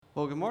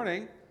Well, good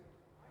morning.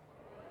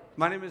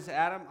 My name is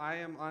Adam. I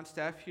am on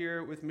staff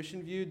here with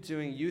Mission View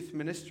doing youth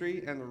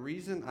ministry, and the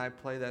reason I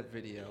play that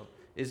video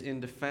is in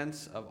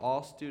defense of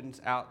all students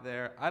out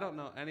there. I don't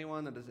know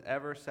anyone that has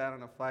ever sat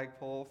on a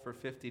flagpole for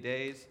 50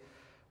 days,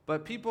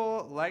 but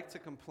people like to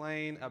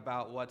complain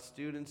about what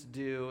students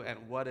do and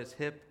what is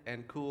hip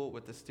and cool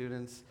with the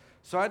students.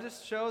 So I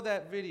just show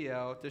that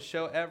video to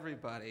show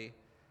everybody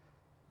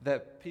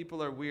that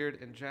people are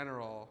weird in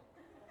general,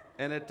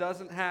 and it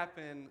doesn't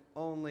happen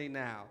only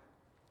now.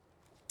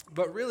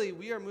 But really,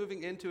 we are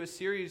moving into a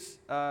series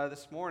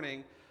this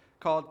morning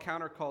called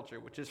Counterculture,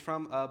 which is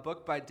from a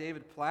book by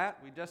David Platt.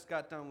 We just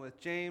got done with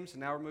James, and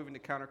now we're moving to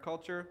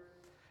Counterculture.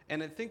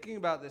 And in thinking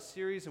about this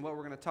series and what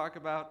we're going to talk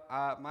about,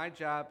 my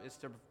job is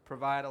to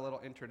provide a little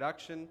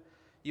introduction.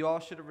 You all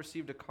should have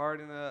received a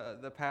card in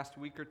the past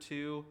week or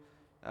two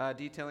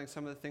detailing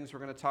some of the things we're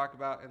going to talk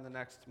about in the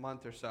next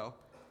month or so.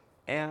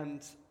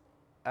 And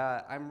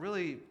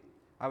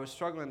I was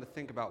struggling to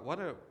think about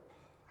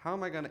how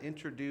am I going to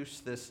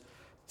introduce this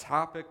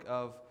topic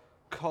of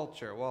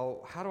culture.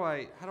 Well, how do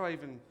I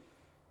even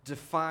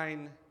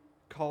define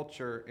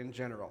culture in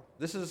general?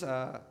 This is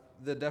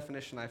the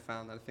definition I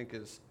found that I think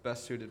is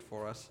best suited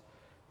for us.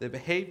 The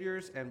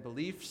behaviors and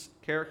beliefs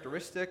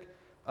characteristic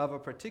of a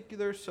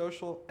particular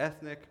social,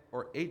 ethnic,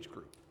 or age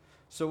group.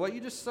 So what you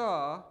just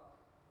saw,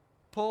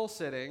 pole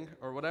sitting,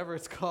 or whatever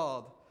it's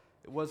called,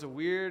 it was a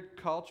weird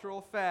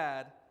cultural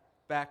fad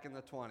back in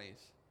the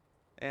 20s.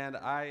 And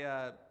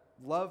I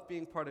love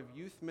being part of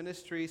youth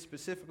ministry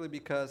specifically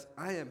because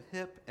I am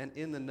hip and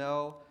in the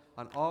know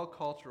on all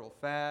cultural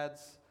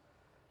fads.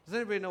 Does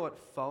anybody know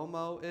what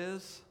FOMO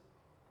is?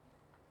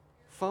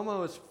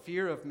 FOMO is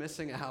fear of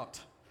missing out.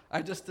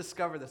 I just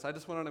discovered this. I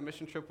just went on a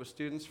mission trip with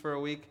students for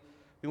a week.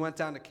 We went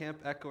down to Camp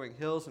Echoing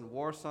Hills in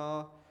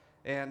Warsaw,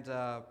 and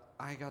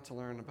I got to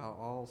learn about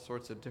all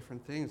sorts of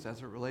different things as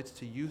it relates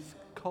to youth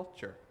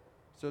culture.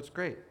 So it's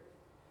great.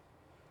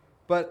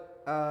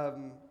 But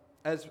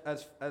as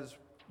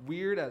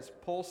weird as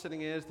pole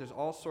sitting is, there's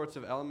all sorts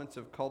of elements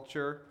of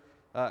culture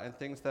and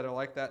things that are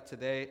like that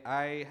today.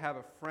 I have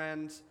a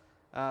friend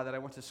that I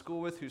went to school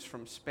with who's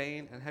from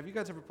Spain. And have you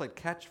guys ever played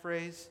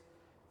Catchphrase?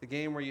 The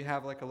game where you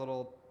have like a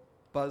little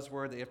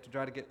buzzword that you have to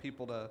try to get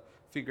people to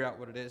figure out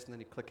what it is, and then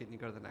you click it and you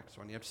go to the next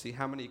one. You have to see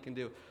how many you can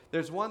do.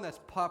 There's one that's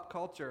pop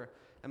culture,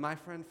 and my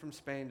friend from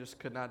Spain just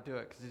could not do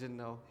it because he didn't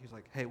know. He's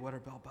like, hey, what are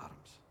bell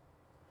bottoms?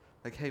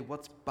 Like, hey,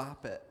 what's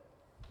bop it?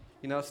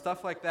 You know,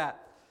 stuff like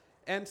that.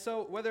 And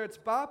so whether it's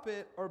bop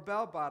it or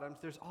bell bottoms,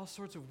 there's all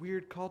sorts of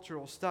weird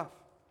cultural stuff.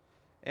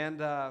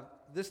 And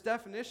this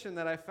definition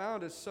that I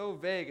found is so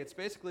vague. It's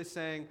basically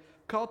saying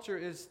culture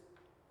is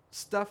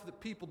stuff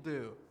that people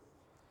do.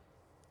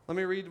 Let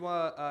me read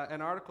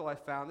an article I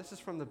found. This is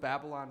from the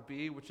Babylon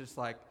Bee, which is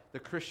like the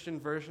Christian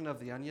version of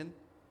The Onion.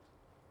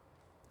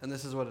 And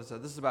this is what it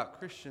says. This is about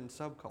Christian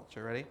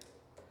subculture. Ready?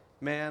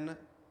 Man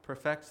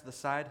perfects the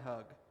side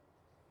hug.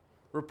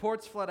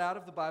 Reports flood out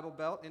of the Bible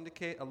Belt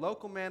indicate a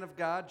local man of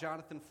God,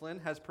 Jonathan Flynn,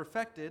 has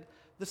perfected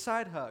the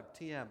side hug,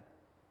 TM.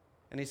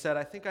 And he said,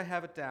 I think I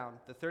have it down.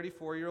 The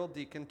 34-year-old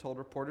deacon told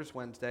reporters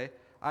Wednesday,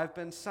 I've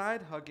been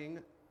side hugging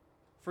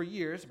for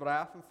years, but I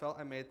often felt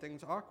I made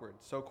things awkward.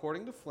 So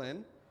according to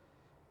Flynn,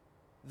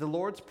 the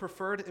Lord's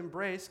preferred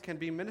embrace can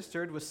be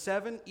ministered with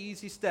 7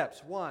 easy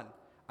steps. 1,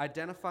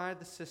 identify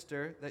the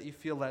sister that you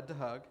feel led to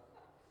hug.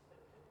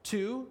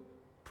 2,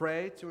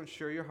 pray to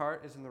ensure your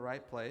heart is in the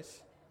right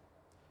place.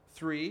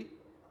 3,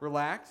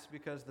 relax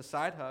because the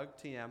side hug,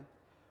 TM,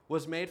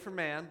 was made for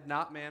man,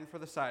 not man for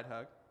the side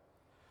hug.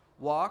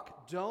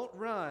 Walk, don't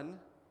run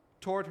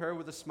toward her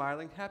with a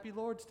smiling Happy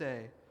Lord's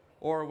Day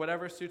or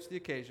whatever suits the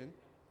occasion.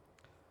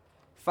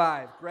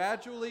 5,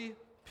 gradually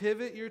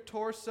pivot your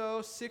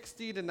torso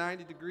 60 to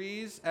 90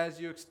 degrees as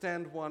you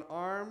extend one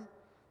arm.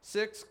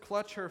 6,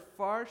 clutch her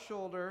far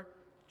shoulder,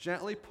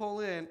 gently pull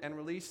in and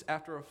release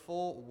after a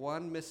full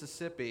 1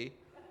 Mississippi.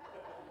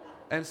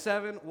 And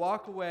 7,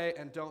 walk away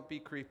and don't be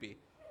creepy.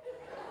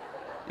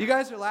 You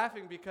guys are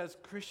laughing because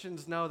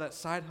Christians know that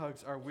side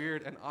hugs are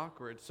weird and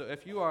awkward. So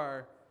if you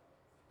are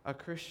a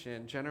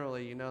Christian,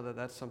 generally you know that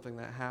that's something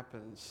that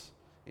happens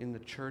in the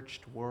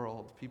churched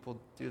world.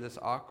 People do this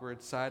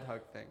awkward side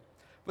hug thing.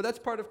 But that's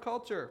part of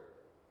culture.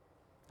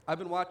 I've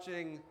been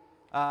watching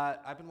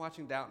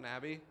Downton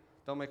Abbey.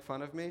 Don't make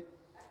fun of me.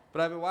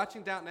 But I've been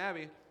watching Downton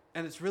Abbey.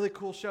 And it's a really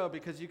cool show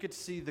because you could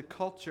see the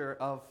culture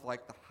of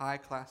like the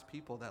high-class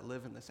people that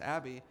live in this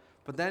abbey,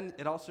 but then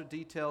it also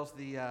details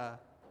the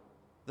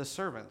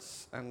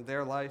servants and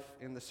their life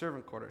in the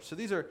servant quarters. So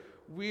these are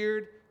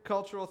weird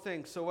cultural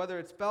things. So whether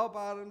it's bell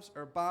bottoms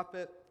or bop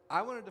it,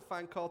 I want to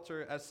define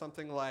culture as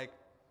something like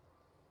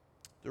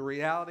the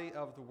reality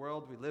of the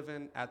world we live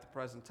in at the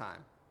present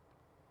time.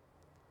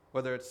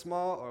 Whether it's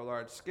small or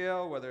large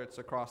scale, whether it's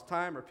across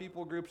time or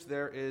people groups,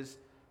 there is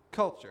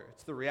culture.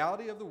 It's the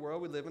reality of the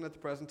world we live in at the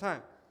present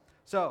time.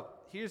 So,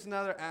 here's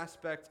another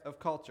aspect of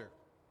culture.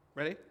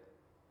 Ready?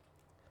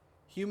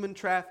 Human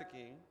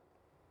trafficking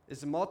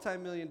is a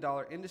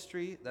multi-million-dollar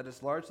industry that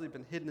has largely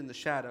been hidden in the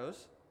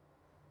shadows.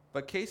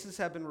 but cases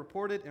have been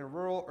reported in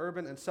rural,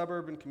 urban, and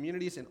suburban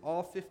communities in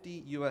all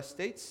 50 U.S.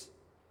 states.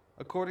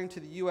 According to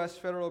the U.S.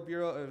 Federal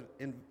Bureau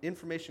of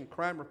Information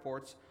Crime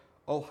Reports,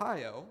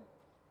 Ohio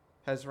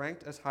has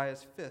ranked as high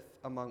as 5th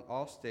among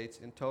all states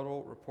in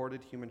total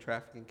reported human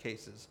trafficking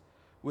cases,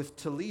 with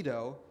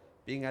Toledo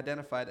being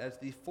identified as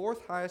the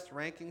 4th highest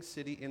ranking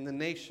city in the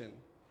nation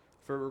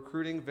for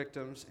recruiting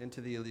victims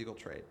into the illegal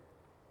trade.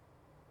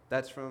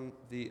 That's from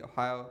the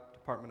Ohio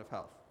Department of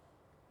Health.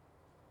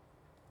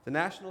 The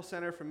National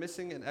Center for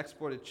Missing and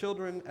Exploited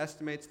Children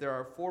estimates there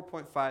are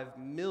 4.5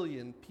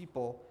 million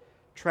people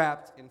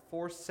trapped in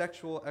forced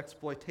sexual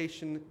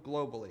exploitation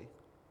globally.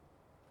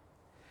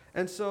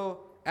 And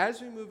so,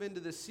 as we move into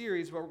this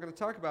series, what we're going to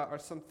talk about are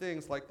some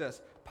things like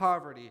this: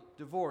 poverty,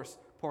 divorce,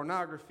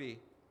 pornography.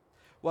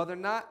 While they're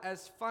not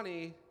as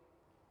funny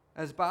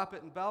as Bop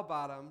It and Bell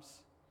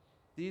Bottoms,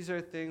 these are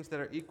things that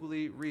are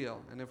equally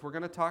real. And if we're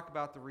going to talk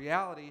about the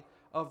reality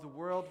of the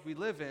world we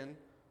live in,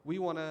 we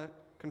want to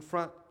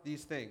confront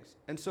these things.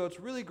 And so it's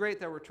really great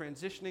that we're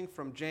transitioning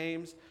from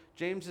James.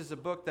 James is a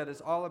book that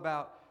is all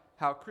about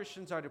how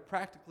Christians are to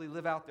practically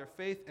live out their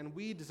faith, and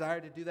we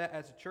desire to do that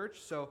as a church.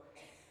 So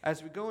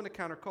as we go into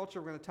counterculture,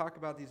 we're going to talk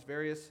about these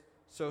various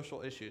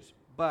social issues.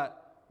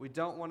 But we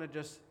don't want to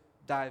just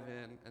dive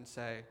in and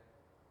say,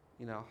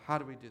 how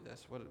do we do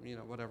this?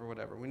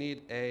 Whatever. We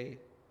need a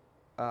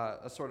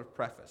sort of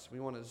preface. We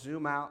want to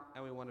zoom out,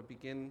 and we want to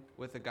begin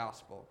with the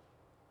gospel.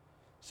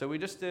 So we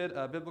just did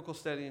a biblical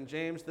study in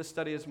James. This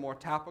study is more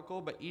topical,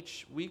 but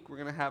each week we're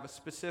going to have a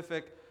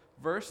specific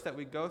verse that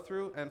we go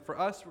through. And for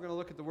us, we're going to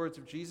look at the words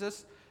of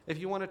Jesus. If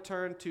you want to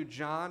turn to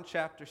John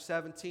chapter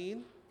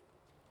 17,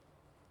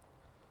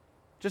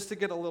 just to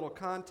get a little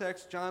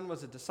context, John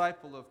was a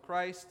disciple of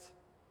Christ,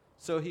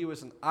 so he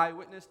was an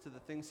eyewitness to the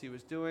things he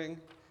was doing.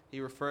 He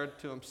referred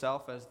to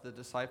himself as the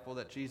disciple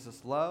that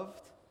Jesus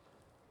loved.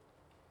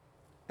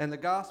 And the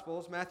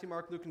Gospels, Matthew,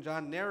 Mark, Luke, and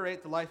John,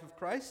 narrate the life of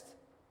Christ.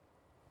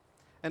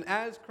 And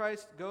as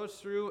Christ goes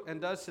through and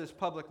does his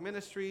public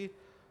ministry,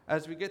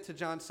 as we get to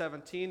John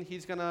 17,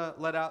 he's going to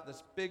let out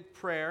this big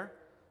prayer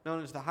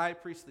known as the high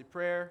priestly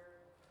prayer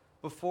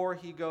before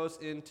he goes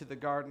into the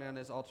garden and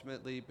is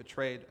ultimately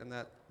betrayed, and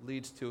that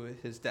leads to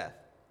his death.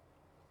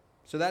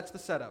 So that's the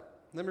setup.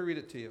 Let me read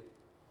it to you.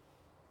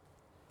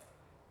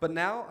 But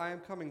now I am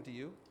coming to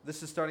you.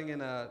 This is starting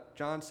in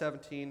John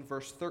 17,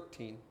 verse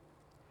 13.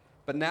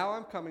 But now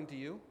I'm coming to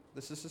you.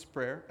 This is his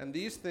prayer. And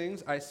these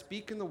things I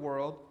speak in the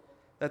world,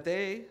 that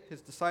they,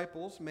 his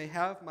disciples, may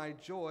have my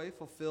joy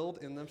fulfilled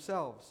in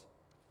themselves.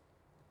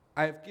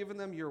 I have given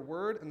them your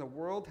word, and the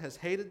world has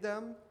hated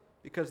them,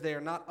 because they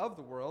are not of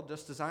the world,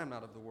 just as I am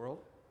not of the world.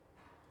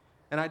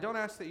 And I don't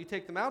ask that you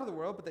take them out of the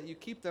world, but that you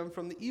keep them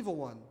from the evil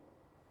one.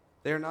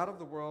 They are not of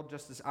the world,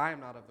 just as I am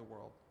not of the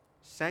world.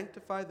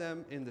 Sanctify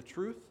them in the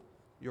truth.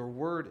 Your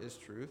word is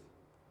truth.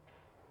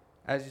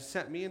 As you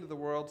sent me into the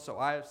world, so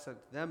I have sent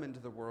them into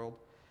the world.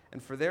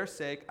 And for their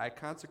sake I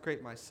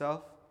consecrate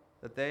myself,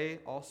 that they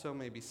also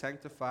may be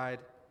sanctified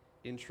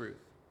in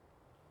truth.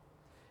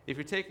 If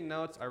you're taking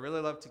notes, I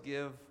really love to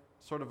give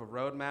sort of a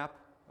roadmap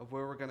of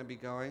where we're going to be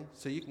going.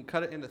 So you can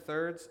cut it into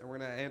thirds, and we're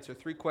going to answer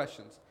 3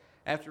 questions.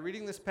 After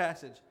reading this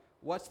passage,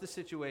 what's the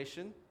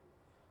situation?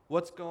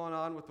 What's going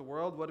on with the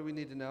world? What do we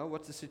need to know?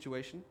 What's the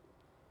situation?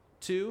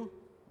 2,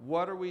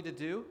 what are we to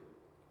do?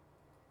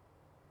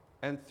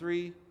 And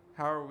 3,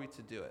 how are we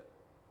to do it?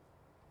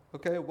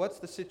 Okay, what's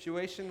the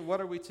situation?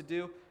 What are we to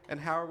do? And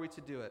how are we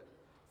to do it?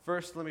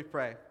 First, let me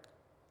pray.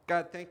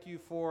 God, thank you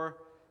for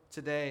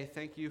today.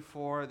 Thank you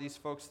for these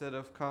folks that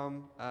have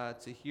come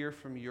to hear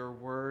from your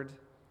word.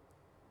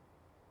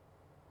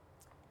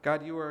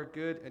 God, you are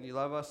good and you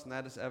love us, and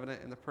that is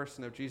evident in the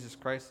person of Jesus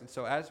Christ. And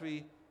so as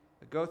we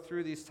go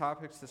through these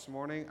topics this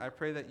morning, I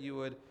pray that you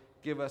would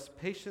give us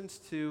patience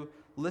to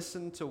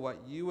listen to what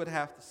you would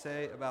have to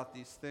say about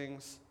these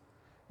things,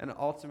 and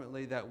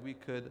ultimately that we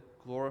could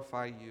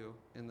glorify you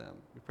in them.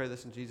 We pray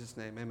this in Jesus'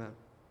 name. Amen.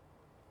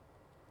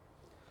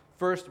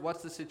 First,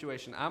 what's the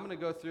situation? I'm going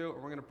to go through,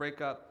 and we're going to break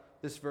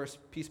up this verse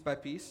piece by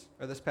piece,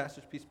 or this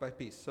passage piece by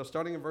piece. So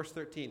starting in verse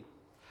 13.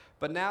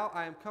 But now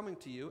I am coming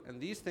to you, and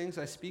these things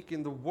I speak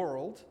in the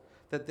world,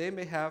 that they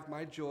may have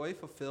my joy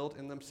fulfilled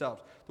in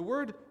themselves. The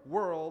word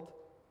world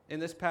in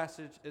this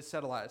passage is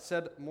said a lot. It's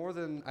said more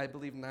than, I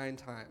believe, 9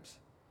 times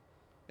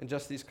in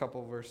just these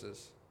couple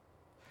verses.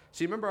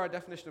 So you remember our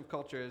definition of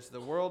culture is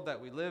the world that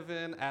we live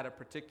in at a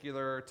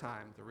particular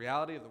time. The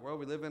reality of the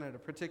world we live in at a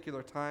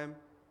particular time.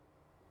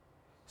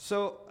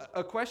 So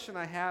a question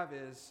I have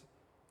is,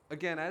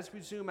 again, as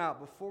we zoom out,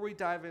 before we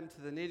dive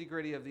into the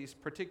nitty-gritty of these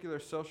particular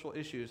social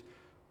issues,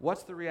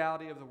 what's the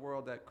reality of the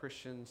world that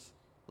Christians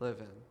live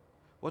in?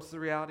 What's the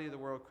reality of the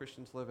world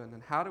Christians live in?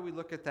 And how do we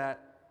look at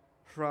that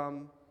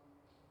from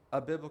a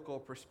biblical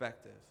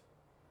perspective?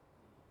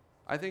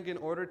 I think in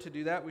order to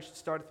do that, we should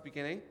start at the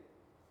beginning.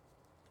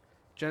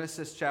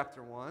 Genesis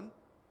chapter 1.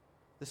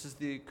 This is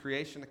the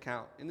creation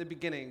account. In the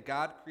beginning,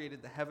 God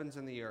created the heavens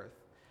and the earth.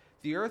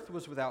 The earth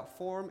was without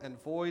form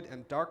and void,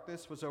 and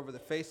darkness was over the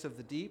face of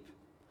the deep.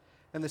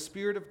 And the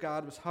Spirit of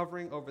God was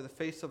hovering over the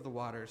face of the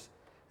waters.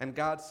 And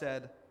God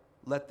said,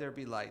 "Let there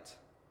be light."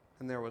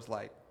 And there was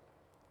light.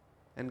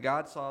 And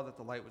God saw that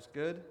the light was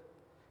good.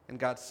 And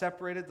God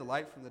separated the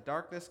light from the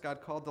darkness.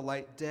 God called the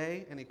light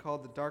day, and he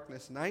called the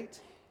darkness night.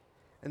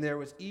 And there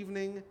was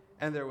evening,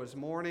 and there was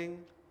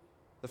morning,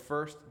 the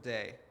first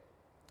day.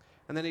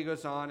 And then he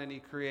goes on and he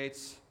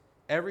creates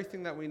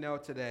everything that we know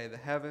today, the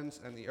heavens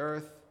and the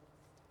earth,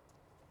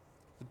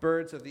 the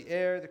birds of the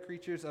air, the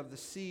creatures of the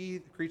sea,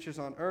 the creatures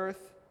on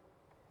earth,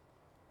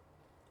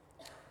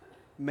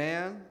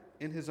 man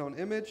in his own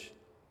image.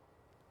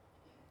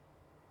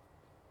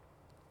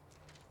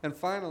 And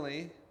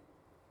finally,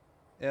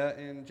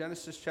 in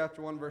Genesis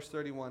chapter 1, verse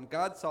 31,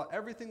 God saw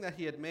everything that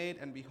he had made,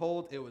 and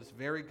behold, it was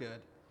very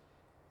good.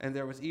 And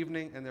there was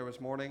evening, and there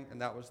was morning,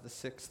 and that was the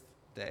sixth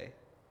day.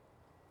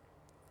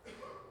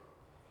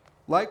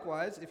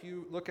 Likewise, if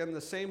you look in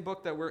the same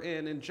book that we're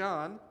in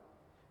John,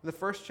 in the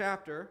first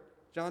chapter,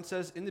 John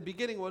says, "In the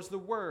beginning was the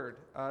Word."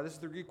 This is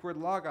the Greek word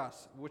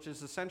logos, which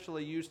is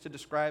essentially used to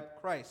describe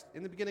Christ.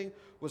 In the beginning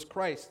was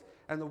Christ,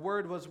 and the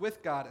Word was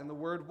with God, and the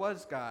Word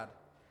was God.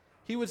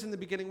 He was in the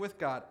beginning with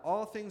God.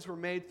 All things were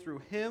made through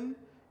him,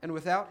 and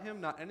without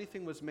him not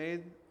anything was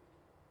made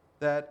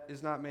that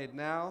is not made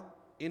now.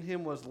 In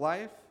him was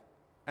life,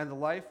 and the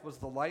life was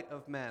the light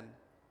of men.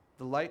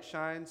 The light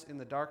shines in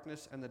the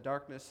darkness, and the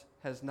darkness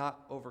has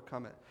not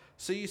overcome it.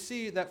 So you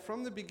see that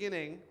from the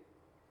beginning,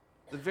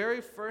 the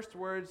very first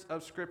words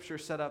of Scripture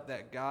set up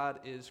that God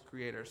is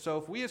creator. So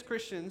if we as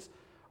Christians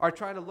are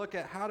trying to look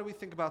at how do we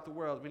think about the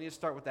world, we need to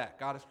start with that.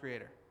 God is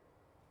creator.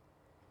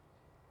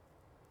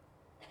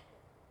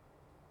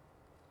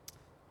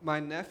 My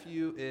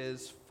nephew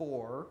is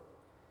 4,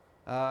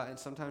 and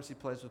sometimes he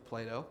plays with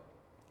Play-Doh.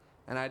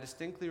 And I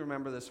distinctly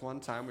remember this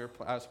one time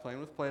I was playing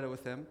with Play-Doh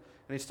with him,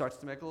 and he starts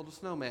to make a little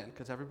snowman,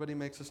 because everybody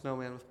makes a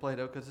snowman with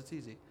Play-Doh because it's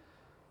easy.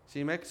 So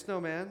you make a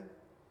snowman,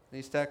 and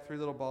you stack 3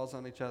 little balls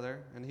on each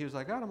other, and he was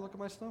like, "Adam, look at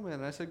my snowman."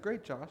 And I said,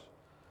 "Great, Josh.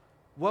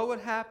 What would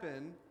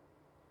happen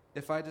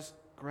if I just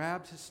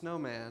grabbed his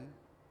snowman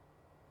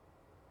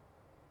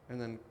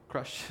and then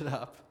crushed it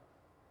up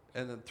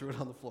and then threw it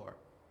on the floor?"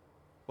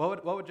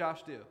 What would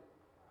Josh do?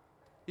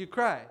 He'd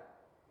cry.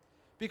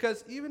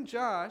 Because even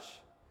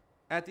Josh,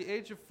 at the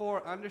age of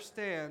 4,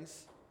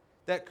 understands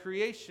that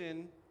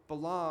creation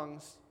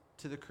belongs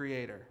to the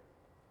Creator.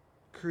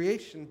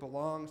 Creation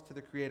belongs to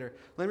the Creator.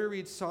 Let me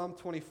read Psalm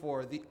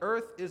 24. "The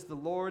earth is the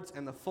Lord's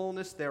and the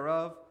fullness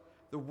thereof,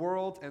 the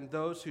world and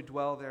those who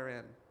dwell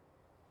therein."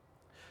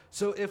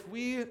 So if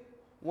we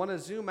want to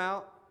zoom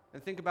out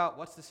and think about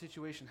what's the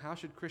situation, how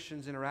should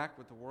Christians interact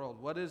with the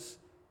world?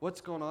 What's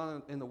going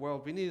on in the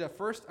world? We need to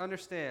first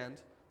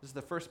understand, this is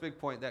the first big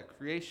point, that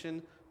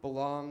creation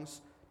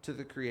belongs to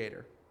the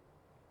Creator.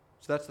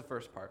 So that's the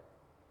first part.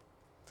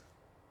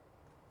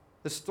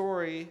 The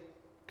story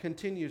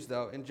continues,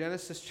 though. In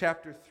Genesis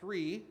chapter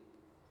 3,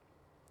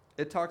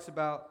 it talks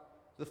about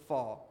the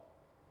fall.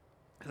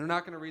 And I'm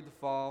not going to read the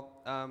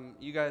fall.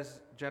 You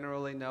guys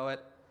generally know it.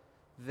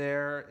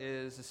 There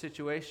is a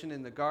situation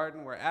in the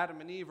garden where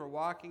Adam and Eve are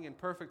walking in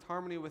perfect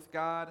harmony with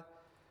God.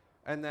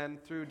 And then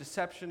through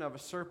deception of a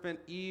serpent,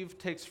 Eve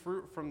takes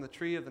fruit from the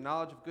tree of the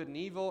knowledge of good and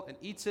evil and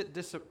eats it,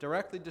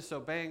 directly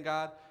disobeying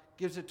God,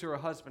 gives it to her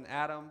husband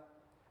Adam.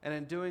 And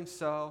in doing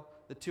so,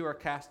 the two are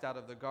cast out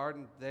of the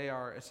garden. They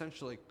are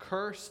essentially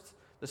cursed.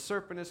 The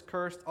serpent is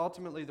cursed.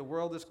 Ultimately, the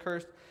world is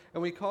cursed.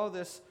 And we call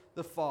this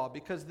the fall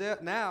because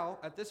now,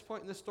 at this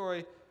point in the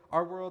story,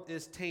 our world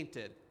is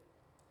tainted.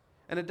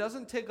 And it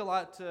doesn't take a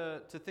lot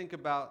to think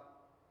about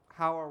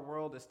how our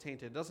world is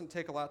tainted. It doesn't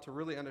take a lot to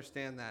really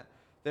understand that.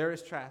 There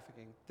is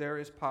trafficking. There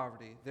is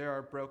poverty. There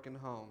are broken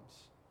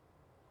homes.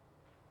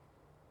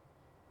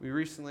 We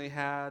recently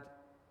had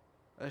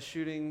a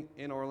shooting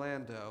in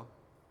Orlando.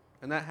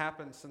 And that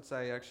happened since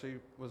I actually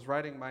was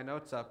writing my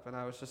notes up, and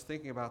I was just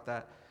thinking about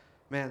that.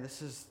 Man,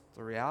 this is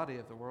the reality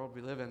of the world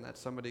we live in, that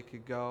somebody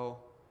could go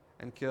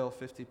and kill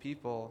 50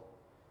 people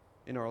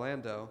in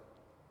Orlando.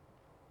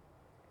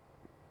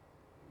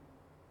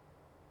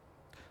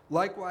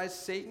 Likewise,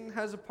 Satan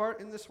has a part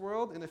in this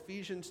world. In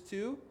Ephesians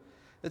 2,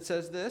 it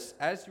says this: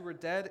 "As you were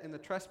dead in the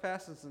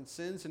trespasses and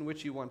sins in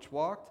which you once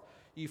walked,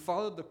 you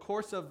followed the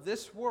course of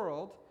this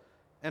world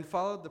and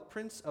followed the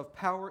prince of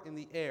power in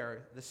the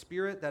air, the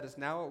spirit that is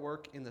now at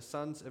work in the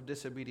sons of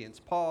disobedience."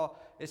 Paul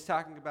is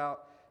talking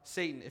about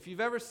Satan. If you've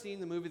ever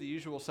seen the movie The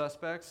Usual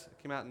Suspects, it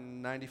came out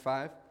in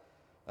 95,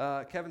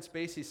 Kevin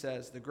Spacey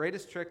says, "The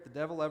greatest trick the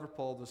devil ever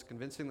pulled was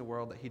convincing the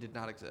world that he did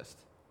not exist."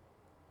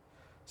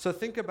 So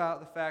think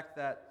about the fact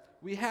that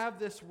we have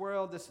this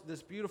world,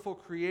 this beautiful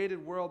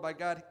created world by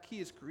God.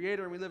 He is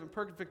creator, and we live in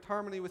perfect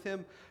harmony with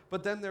him.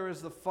 But then there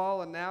is the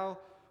fall, and now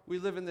we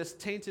live in this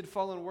tainted,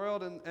 fallen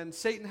world, and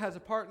Satan has a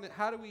part in it.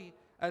 How do we,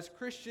 as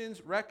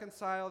Christians,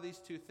 reconcile these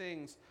two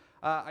things?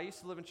 I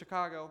used to live in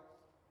Chicago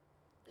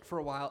for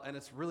a while, and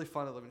it's really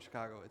fun to live in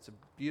Chicago. It's a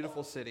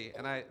beautiful city.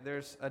 And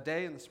there's a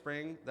day in the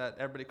spring that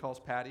everybody calls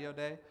patio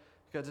day,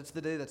 because it's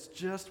the day that's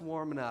just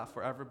warm enough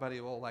where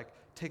everybody will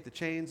take the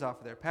chains off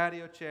of their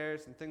patio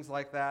chairs and things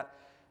like that.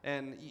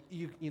 And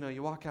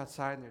you walk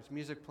outside and there's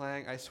music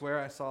playing. I swear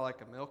I saw a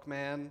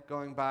milkman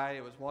going by.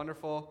 It was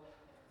wonderful.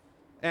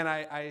 And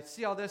I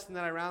see all this, and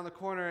then I round the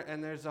corner,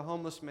 and there's a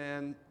homeless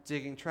man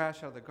digging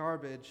trash out of the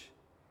garbage.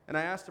 And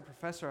I asked a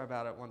professor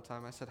about it one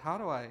time. I said, how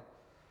do I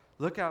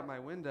look out my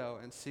window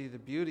and see the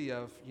beauty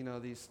of,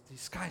 these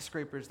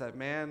skyscrapers that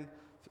man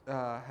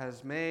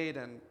has made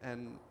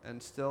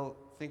and still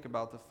think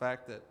about the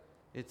fact that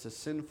it's a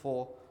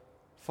sinful,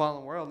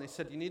 fallen world? And he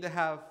said, you need to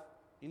have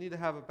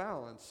a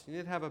balance. You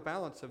need to have a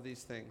balance of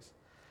these things.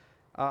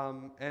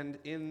 And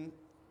in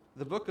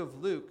the book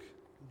of Luke,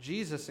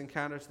 Jesus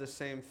encounters the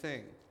same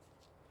thing.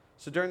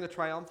 So during the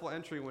triumphal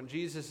entry, when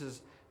Jesus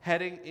is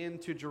heading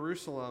into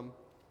Jerusalem,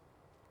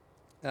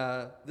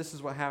 this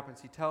is what happens.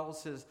 He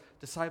tells his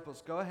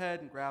disciples, go ahead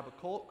and grab a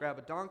colt, grab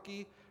a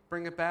donkey,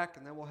 bring it back,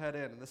 and then we'll head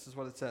in. And this is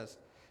what it says.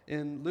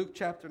 In Luke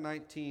chapter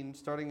 19,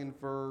 starting in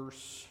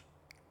verse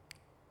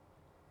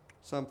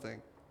 35.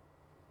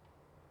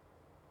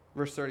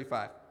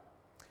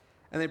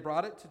 And they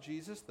brought it to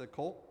Jesus, the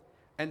colt,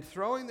 and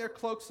throwing their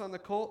cloaks on the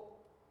colt,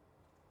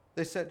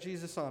 they set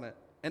Jesus on it.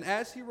 And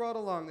as he rode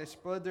along, they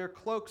spread their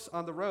cloaks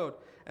on the road.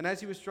 And as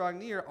he was drawing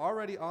near,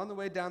 already on the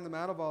way down the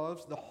Mount of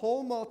Olives, the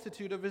whole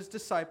multitude of his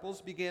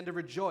disciples began to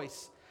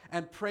rejoice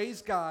and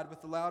praise God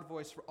with a loud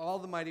voice for all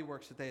the mighty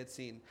works that they had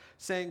seen,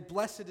 saying,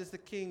 blessed is the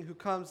King who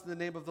comes in the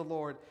name of the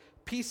Lord,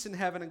 peace in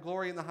heaven and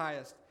glory in the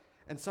highest.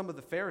 And some of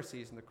the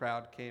Pharisees in the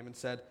crowd came and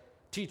said,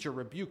 teacher,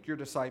 rebuke your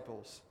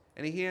disciples.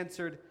 And he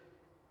answered,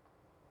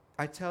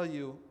 I tell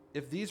you,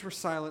 if these were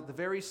silent, the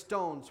very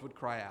stones would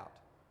cry out.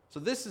 So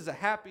this is a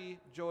happy,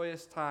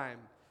 joyous time.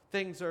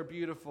 Things are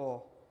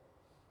beautiful.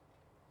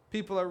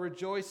 People are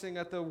rejoicing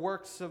at the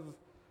works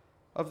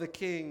of the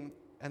King.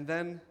 And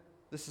then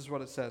this is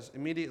what it says.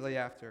 Immediately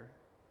after,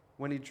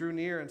 when he drew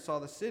near and saw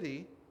the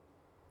city,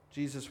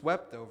 Jesus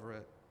wept over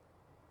it,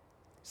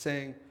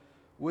 saying,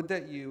 would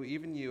that you,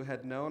 even you,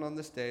 had known on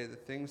this day the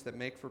things that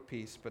make for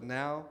peace, but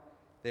now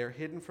they are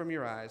hidden from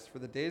your eyes. For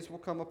the days will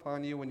come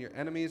upon you when your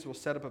enemies will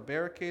set up a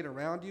barricade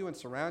around you and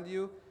surround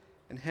you,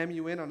 and hem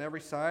you in on every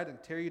side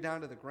and tear you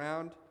down to the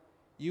ground,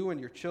 you and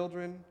your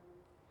children,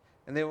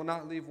 and they will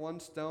not leave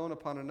one stone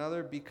upon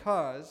another,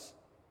 because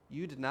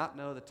you did not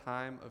know the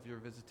time of your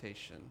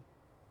visitation.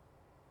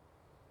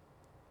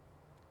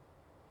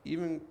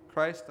 Even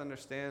Christ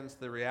understands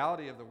the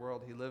reality of the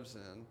world he lives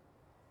in,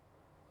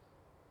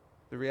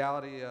 the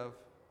reality of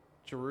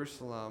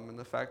Jerusalem, and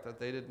the fact that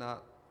they did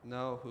not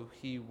know who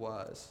he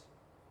was.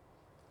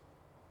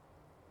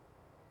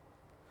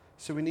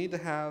 So we need to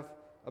have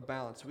a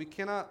balance. We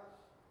cannot,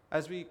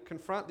 as we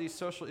confront these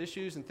social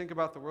issues and think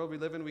about the world we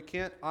live in, we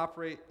can't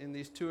operate in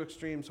these two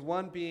extremes.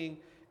 One being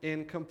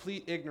in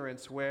complete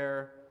ignorance,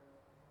 where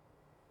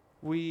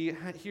we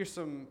hear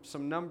some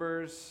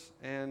numbers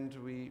and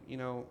we,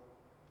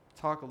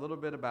 talk a little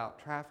bit about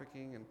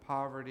trafficking and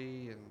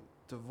poverty and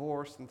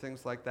divorce and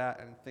things like that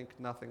and think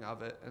nothing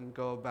of it and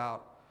go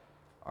about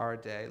our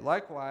day.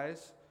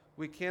 Likewise,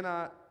 we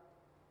cannot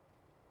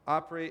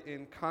operate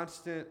in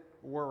constant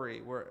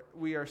worry, where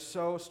we are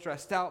so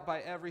stressed out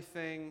by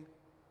everything.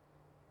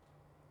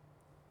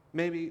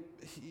 Maybe,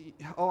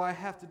 I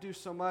have to do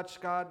so much.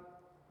 God,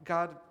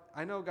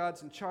 I know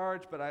God's in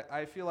charge, but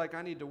I feel like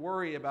I need to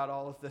worry about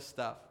all of this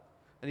stuff.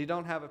 And you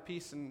don't have a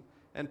peace and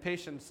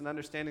patience and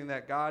understanding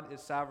that God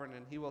is sovereign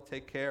and he will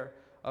take care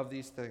of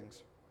these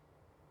things.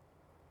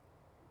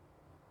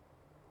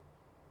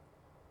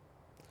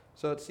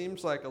 So it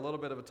seems like a little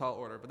bit of a tall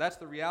order, but that's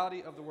the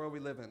reality of the world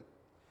we live in.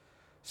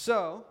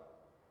 So,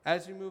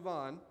 as you move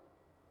on,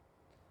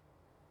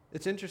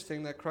 it's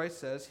interesting that Christ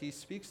says he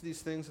speaks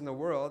these things in the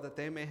world that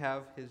they may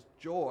have his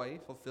joy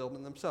fulfilled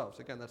in themselves.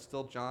 Again, that's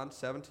still John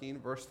 17,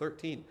 verse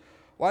 13.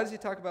 Why does he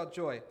talk about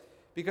joy?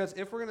 Because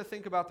if we're going to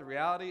think about the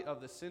reality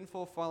of the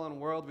sinful, fallen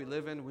world we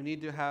live in, we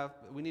need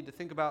to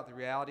think about the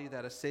reality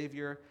that a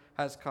Savior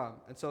has come.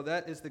 And so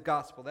that is the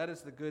gospel. That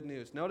is the good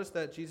news. Notice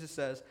that Jesus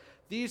says,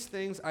 these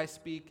things I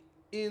speak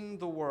in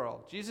the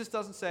world. Jesus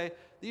doesn't say,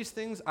 these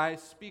things I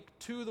speak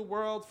to the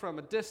world from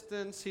a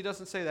distance. He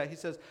doesn't say that. He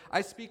says,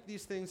 I speak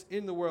these things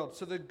in the world.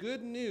 So the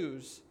good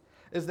news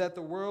is that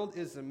the world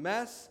is a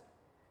mess.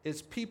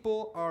 Its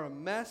people are a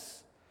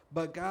mess.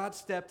 But God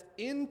stepped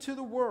into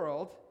the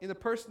world in the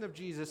person of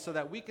Jesus so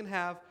that we can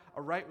have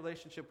a right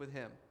relationship with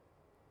him.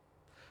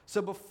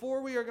 So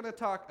before we are going to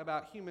talk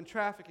about human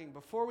trafficking,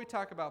 before we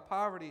talk about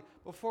poverty,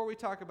 before we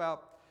talk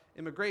about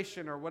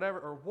immigration or whatever,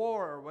 or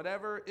war or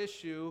whatever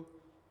issue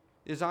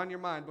is on your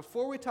mind,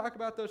 before we talk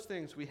about those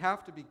things, we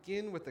have to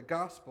begin with the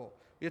gospel.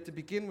 We have to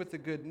begin with the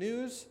good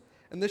news,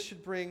 and this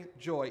should bring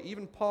joy.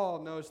 Even Paul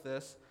knows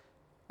this.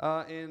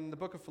 In the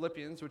book of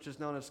Philippians, which is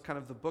known as kind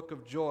of the book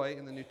of joy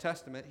in the New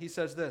Testament, he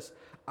says this,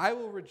 I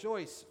will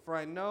rejoice, for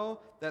I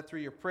know that through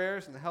your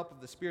prayers and the help of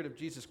the Spirit of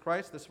Jesus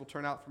Christ, this will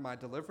turn out for my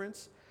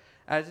deliverance,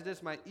 as it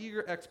is my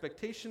eager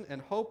expectation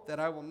and hope that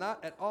I will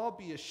not at all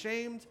be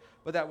ashamed,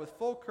 but that with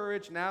full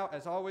courage now,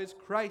 as always,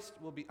 Christ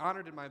will be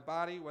honored in my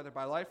body, whether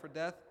by life or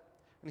death.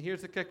 And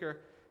here's the kicker,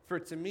 for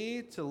to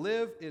me to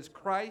live is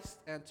Christ,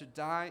 and to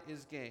die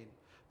is gain.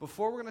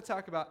 Before we're going to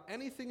talk about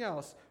anything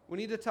else, we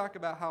need to talk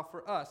about how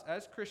for us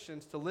as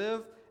Christians to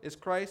live is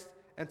Christ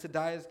and to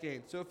die is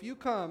gain. So if you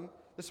come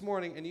this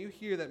morning and you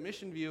hear that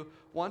Mission View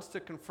wants to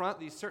confront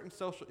these certain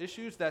social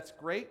issues, that's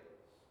great,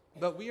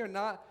 but we are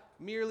not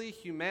merely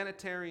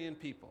humanitarian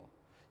people.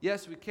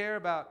 Yes, we care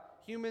about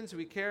humans,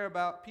 we care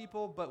about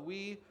people, but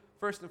we,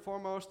 first and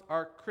foremost,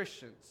 are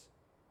Christians.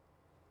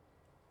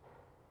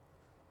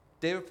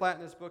 David Platt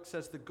in his book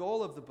says the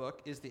goal of the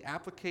book is the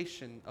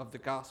application of the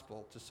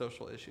gospel to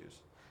social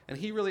issues. And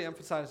he really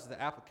emphasizes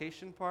the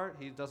application part.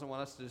 He doesn't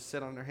want us to just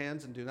sit on our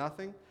hands and do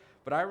nothing.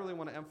 But I really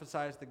want to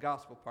emphasize the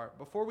gospel part.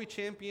 Before we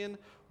champion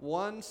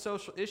one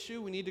social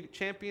issue, we need to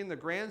champion the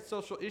grand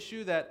social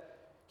issue that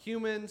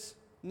humans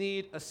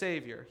need a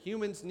Savior.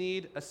 Humans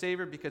need a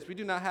Savior because we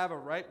do not have a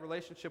right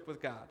relationship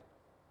with God.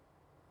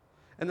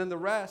 And then the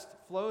rest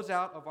flows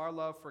out of our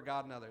love for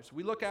God and others.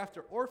 We look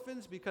after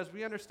orphans because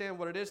we understand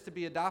what it is to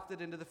be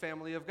adopted into the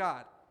family of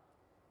God.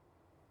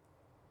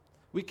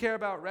 We care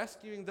about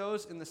rescuing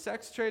those in the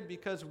sex trade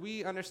because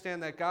we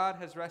understand that God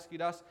has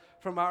rescued us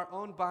from our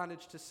own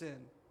bondage to sin.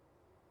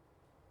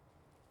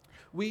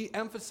 We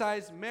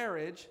emphasize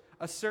marriage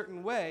a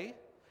certain way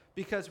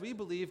because we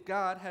believe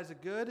God has a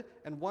good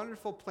and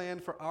wonderful plan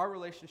for our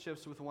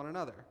relationships with one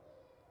another.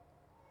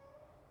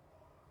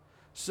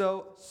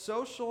 So,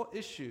 social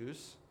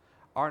issues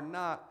are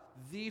not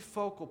the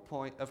focal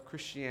point of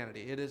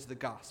Christianity. It is the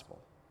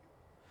gospel.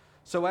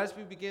 So as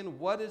we begin,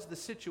 what is the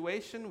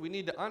situation? We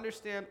need to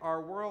understand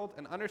our world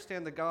and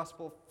understand the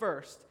gospel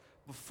first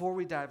before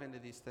we dive into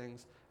these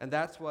things. And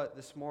that's what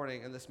this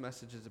morning and this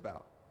message is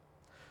about.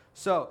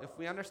 So if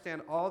we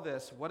understand all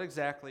this, what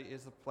exactly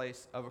is the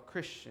place of a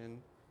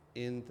Christian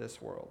in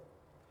this world?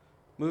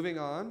 Moving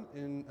on,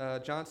 in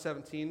John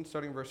 17,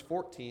 starting verse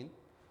 14,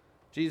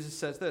 Jesus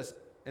says this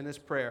in his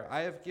prayer,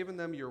 I have given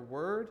them your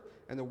word,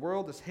 and the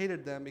world has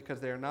hated them because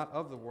they are not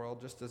of the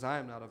world, just as I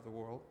am not of the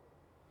world.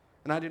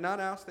 And I do not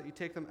ask that you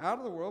take them out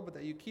of the world, but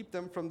that you keep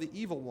them from the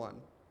evil one.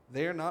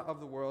 They are not of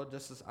the world,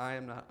 just as I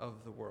am not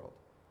of the world.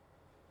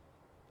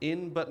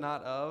 In but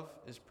not of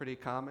is pretty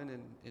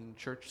common in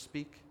church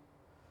speak.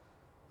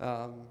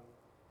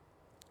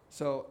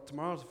 So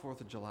tomorrow's the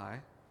 4th of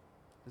July.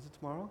 Is it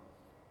tomorrow?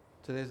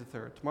 Today's the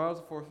 3rd. Tomorrow's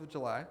the 4th of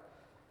July.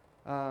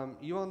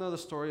 You all know the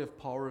story of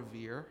Paul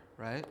Revere,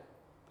 right?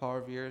 Paul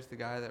Revere is the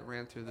guy that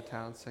ran through the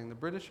town saying the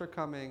British are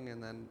coming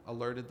and then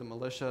alerted the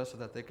militia so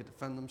that they could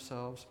defend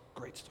themselves.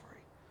 Great story.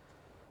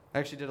 I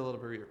actually did a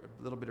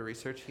little bit of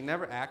research. He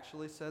never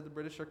actually said the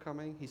British are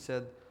coming. He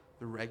said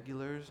the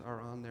regulars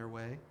are on their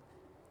way.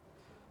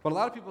 But a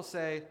lot of people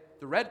say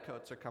the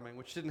redcoats are coming,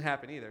 which didn't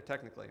happen either,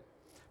 technically.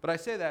 But I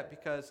say that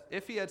because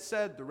if he had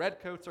said the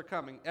redcoats are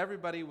coming,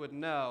 everybody would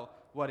know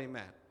what he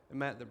meant. It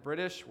meant the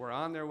British were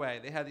on their way.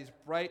 They had these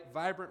bright,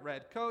 vibrant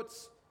red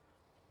coats.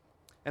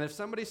 And if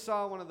somebody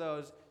saw one of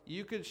those,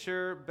 you could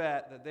sure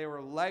bet that they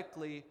were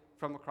likely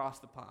from across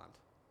the pond.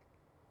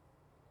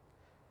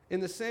 In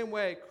the same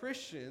way,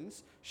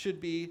 Christians should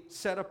be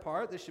set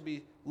apart. They should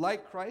be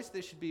like Christ.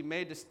 They should be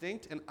made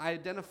distinct and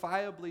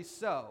identifiably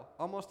so,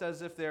 almost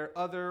as if they're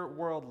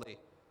otherworldly,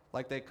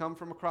 like they come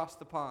from across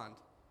the pond.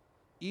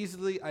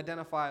 Easily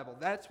identifiable.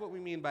 That's what we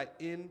mean by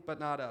in but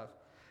not of.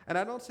 And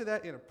I don't say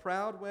that in a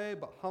proud way,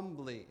 but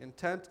humbly,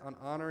 intent on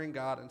honoring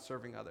God and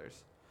serving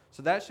others.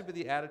 So that should be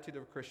the attitude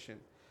of a Christian.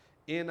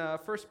 In 1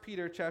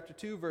 Peter chapter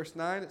 2, verse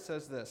 9, it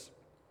says this,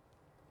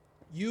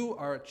 you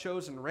are a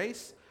chosen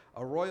race,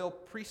 a royal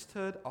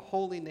priesthood, a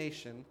holy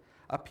nation,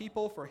 a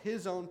people for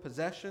his own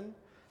possession,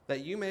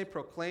 that you may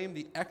proclaim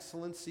the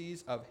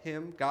excellencies of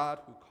him, God,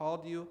 who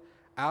called you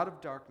out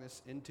of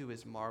darkness into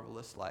his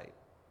marvelous light.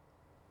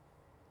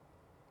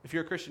 If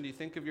you're a Christian, do you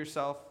think of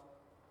yourself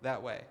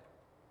that way?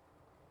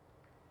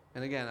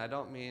 And again, I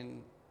don't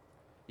mean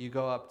you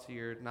go up to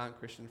your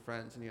non-Christian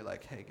friends and you're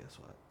like, hey, guess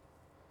what?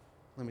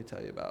 Let me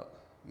tell you about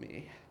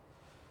me.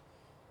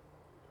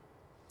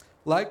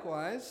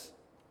 Likewise,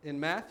 in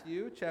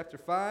Matthew chapter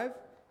 5, it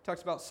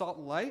talks about salt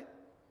and light.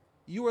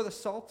 You are the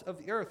salt of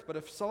the earth, but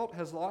if salt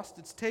has lost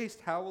its taste,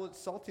 how will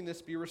its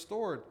saltiness be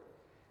restored?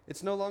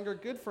 It's no longer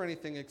good for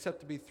anything except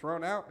to be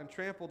thrown out and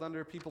trampled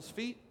under people's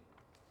feet.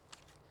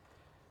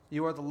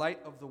 You are the light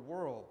of the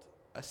world.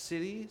 A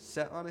city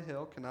set on a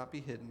hill cannot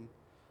be hidden,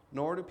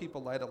 nor do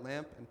people light a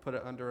lamp and put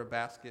it under a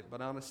basket,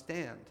 but on a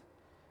stand,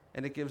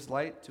 and it gives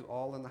light to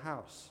all in the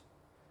house.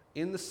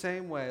 In the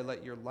same way,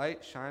 let your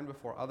light shine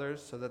before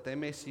others so that they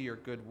may see your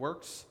good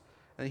works.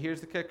 And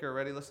here's the kicker.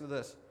 Ready? Listen to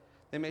this.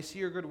 They may see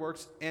your good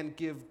works and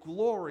give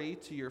glory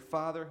to your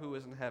Father who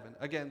is in heaven.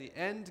 Again, the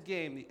end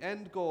game, the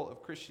end goal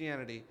of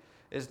Christianity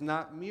is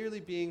not merely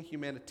being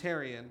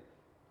humanitarian,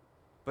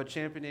 but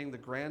championing the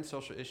grand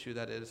social issue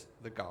that is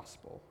the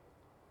gospel.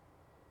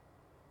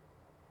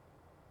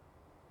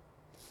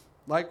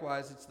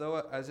 Likewise, it's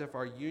as if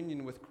our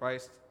union with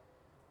Christ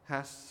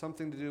has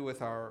something to do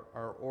with our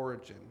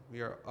origin.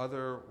 We are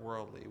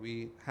otherworldly.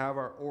 We have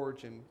our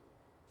origin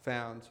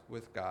found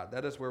with God.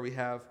 That is where we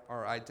have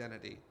our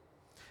identity.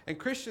 And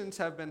Christians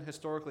have been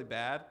historically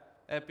bad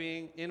at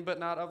being in but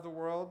not of the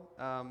world.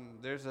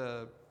 There's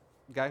a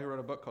guy who wrote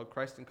a book called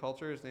Christ and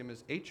Culture. His name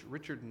is H.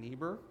 Richard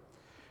Niebuhr.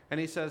 And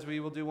he says we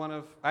will do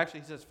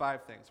he says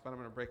 5 things, but I'm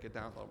going to break it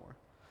down a little more.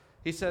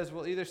 He says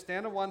we'll either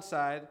stand on one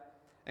side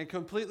and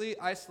completely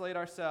isolate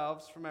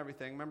ourselves from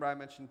everything. Remember I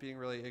mentioned being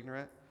really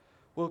ignorant?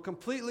 We'll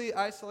completely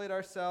isolate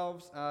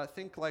ourselves,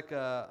 think like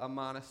a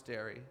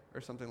monastery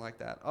or something like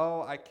that.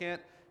 Oh, I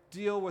can't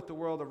deal with the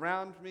world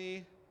around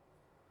me.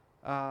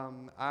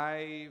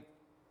 I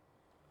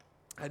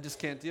just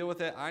can't deal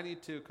with it. I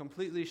need to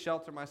completely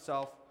shelter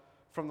myself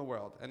from the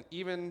world. And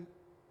even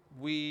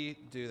we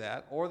do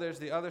that. Or there's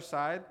the other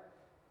side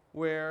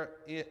where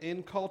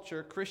in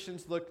culture,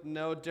 Christians look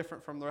no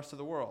different from the rest of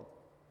the world.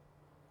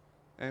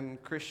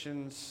 And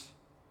Christians,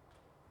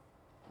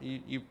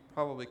 you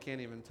probably can't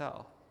even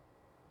tell.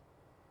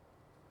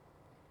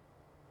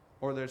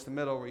 Or there's the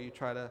middle where you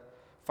try to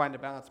find a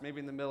balance. Maybe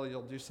in the middle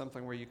you'll do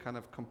something where you kind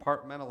of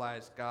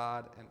compartmentalize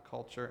God and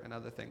culture and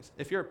other things.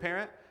 If you're a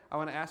parent, I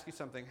want to ask you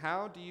something.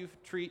 How do you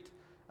treat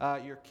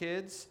your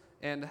kids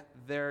and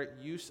their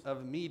use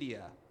of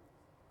media?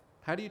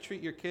 How do you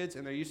treat your kids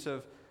and their use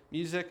of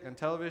music and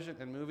television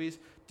and movies?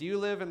 Do you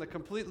live in the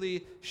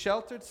completely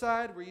sheltered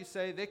side where you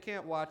say they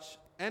can't watch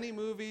any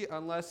movie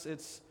unless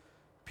it's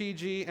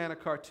PG and a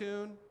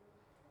cartoon?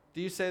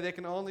 Do you say they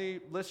can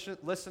only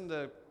listen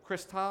to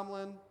Chris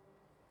Tomlin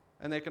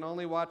and they can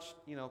only watch,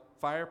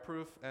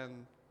 Fireproof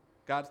and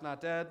God's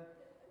Not Dead?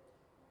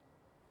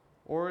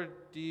 Or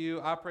do you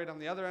operate on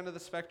the other end of the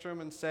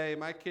spectrum and say,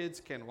 my kids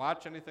can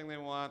watch anything they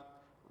want,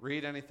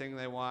 read anything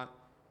they want,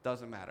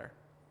 doesn't matter?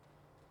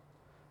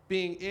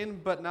 Being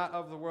in but not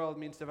of the world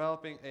means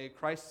developing a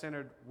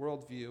Christ-centered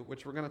worldview,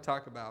 which we're going to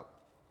talk about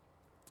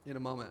in a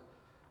moment.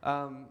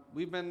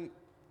 We've been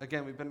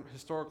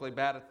historically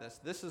bad at this.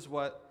 This is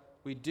what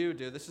we do.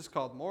 This is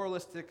called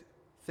moralistic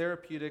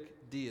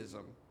therapeutic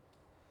deism.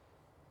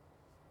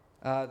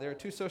 There are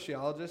two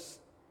sociologists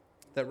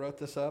that wrote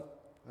this up.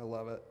 I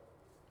love it.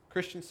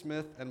 Christian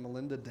Smith and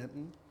Melinda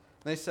Denton.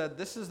 They said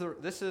this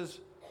is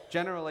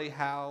generally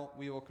how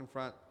we will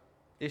confront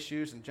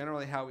issues and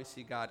generally how we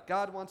see God.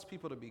 God wants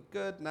people to be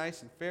good,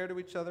 nice, and fair to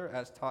each other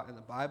as taught in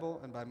the Bible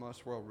and by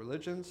most world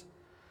religions.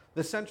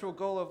 The central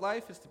goal of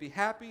life is to be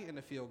happy and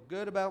to feel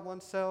good about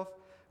oneself.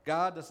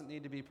 God doesn't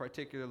need to be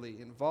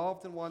particularly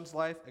involved in one's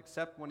life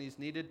except when he's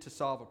needed to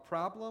solve a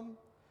problem.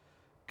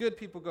 Good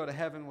people go to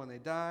heaven when they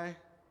die.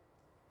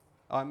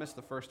 Oh, I missed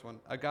the first one.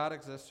 A God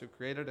exists who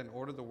created and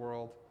ordered the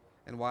world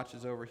and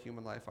watches over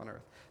human life on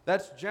earth.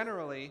 That's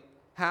generally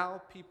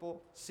how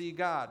people see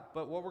God.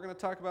 But what we're going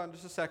to talk about in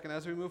just a second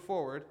as we move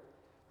forward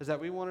is that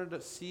we want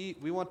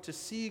to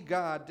see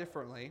God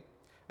differently,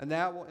 and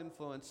that will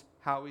influence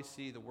how we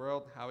see the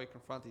world, how we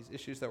confront these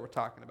issues that we're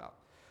talking about.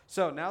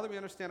 So now that we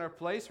understand our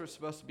place, we're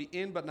supposed to be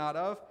in but not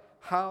of,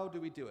 how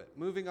do we do it?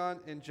 Moving on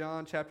in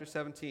John chapter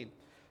 17.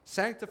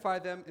 Sanctify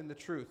them in the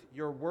truth.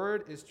 Your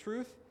word is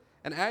truth.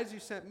 And as you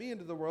sent me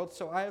into the world,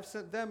 so I have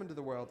sent them into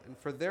the world. And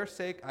for their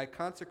sake I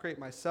consecrate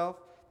myself,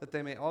 that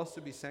they may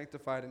also be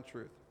sanctified in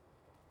truth.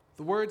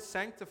 The word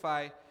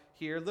sanctify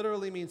here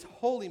literally means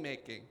holy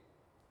making.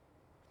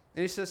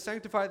 And he says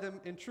sanctify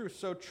them in truth.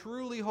 So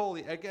truly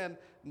holy. Again,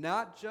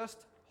 not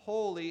just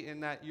holy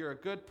in that you're a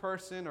good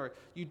person or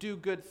you do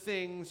good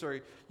things or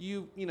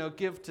you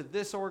give to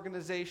this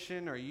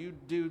organization or you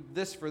do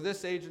this for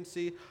this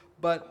agency,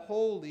 but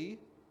holy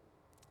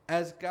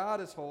as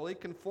God is holy,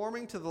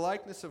 conforming to the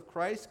likeness of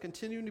Christ,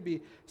 continuing to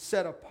be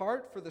set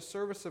apart for the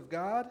service of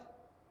God.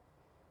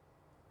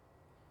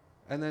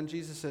 And then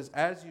Jesus says,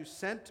 as you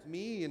sent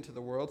me into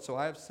the world, so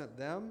I have sent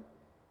them.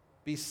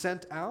 Be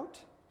sent out.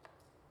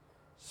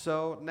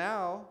 So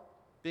now,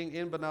 being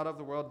in but not of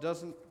the world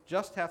doesn't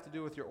just have to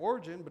do with your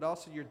origin, but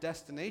also your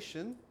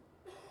destination.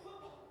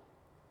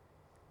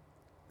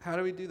 How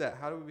do we do that?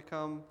 How do we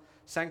become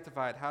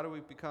sanctified? How do we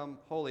become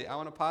holy? I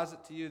want to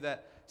posit to you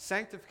that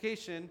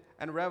sanctification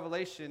and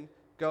revelation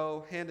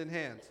go hand in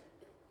hand.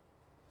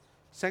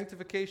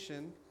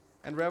 Sanctification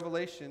and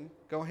revelation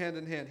go hand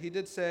in hand. He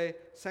did say,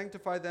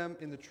 sanctify them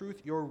in the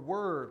truth. Your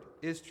word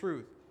is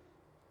truth.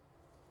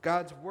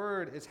 God's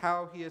word is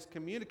how he has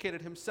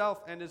communicated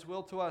himself and his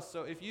will to us.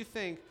 So if you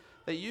think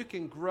that you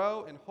can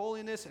grow in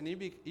holiness and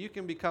you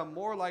can become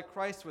more like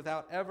Christ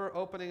without ever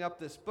opening up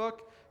this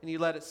book and you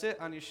let it sit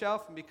on your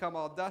shelf and become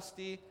all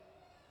dusty,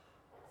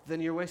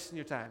 then you're wasting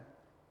your time.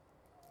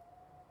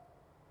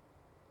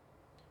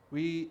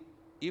 We,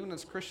 even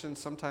as Christians,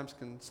 sometimes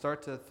can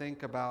start to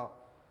think about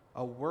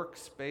a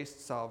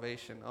works-based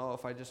salvation. Oh,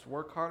 if I just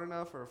work hard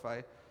enough, or if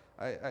I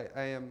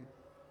am,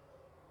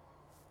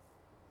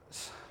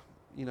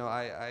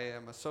 I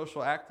am a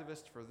social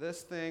activist for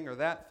this thing or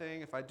that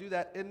thing. If I do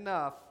that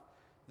enough,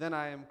 then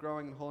I am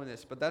growing in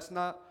holiness. But that's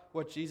not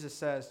what Jesus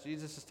says.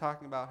 Jesus is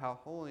talking about how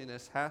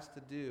holiness has to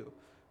do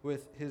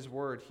with his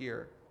word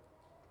here.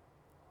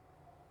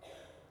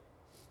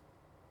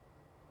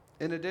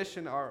 In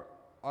addition, our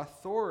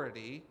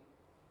authority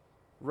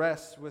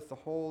rests with the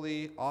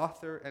holy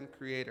author and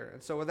creator.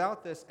 And so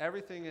without this,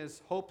 everything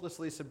is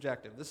hopelessly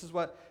subjective. This is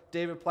what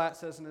David Platt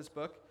says in his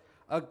book.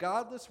 A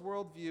godless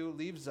worldview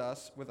leaves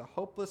us with a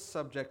hopeless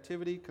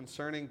subjectivity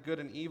concerning good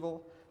and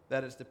evil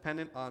that is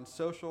dependent on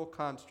social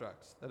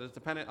constructs, that is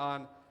dependent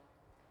on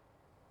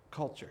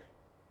culture.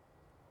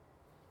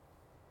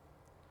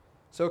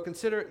 So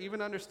consider even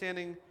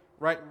understanding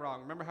right and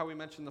wrong. Remember how we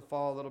mentioned the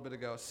fall a little bit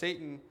ago?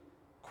 Satan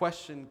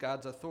questioned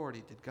God's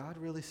authority. Did God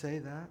really say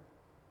that?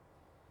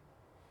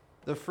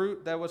 The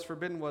fruit that was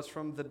forbidden was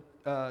from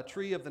the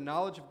tree of the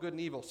knowledge of good and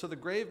evil. So the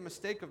grave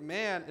mistake of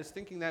man is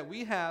thinking that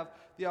we have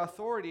the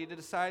authority to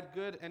decide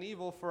good and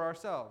evil for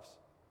ourselves.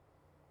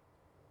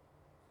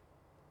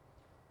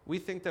 We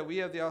think that we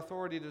have the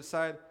authority to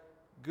decide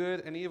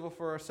good and evil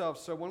for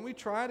ourselves. So when we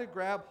try to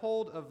grab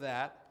hold of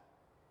that,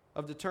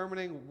 of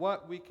determining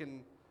what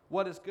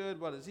is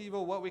good, what is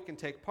evil, what we can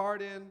take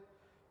part in,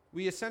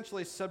 we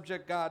essentially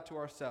subject God to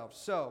ourselves.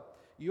 So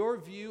your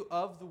view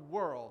of the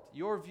world,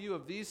 your view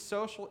of these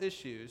social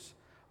issues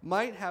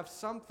might have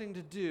something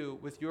to do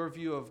with your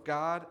view of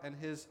God and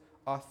his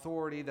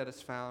authority that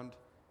is found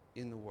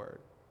in the Word.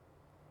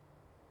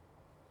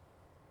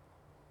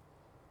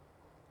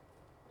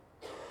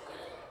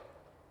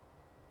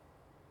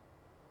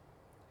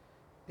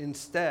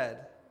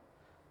 Instead,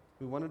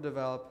 we want to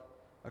develop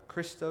a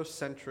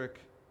Christocentric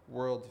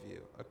worldview,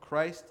 a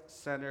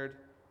Christ-centered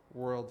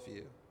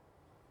worldview.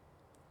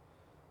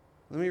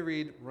 Let me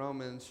read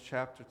Romans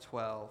chapter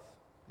 12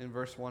 in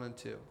verse 1 and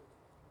 2.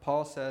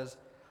 Paul says,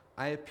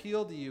 I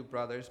appeal to you,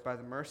 brothers, by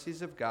the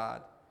mercies of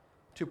God,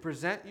 to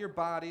present your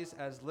bodies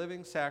as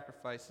living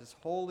sacrifices,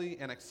 holy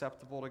and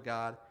acceptable to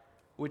God,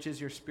 which is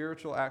your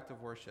spiritual act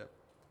of worship.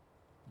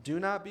 Do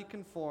not be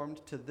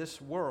conformed to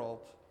this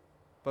world,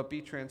 but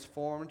be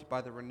transformed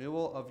by the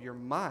renewal of your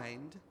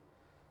mind,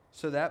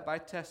 so that by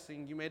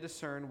testing you may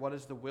discern what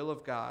is the will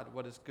of God,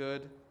 what is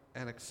good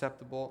and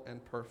acceptable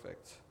and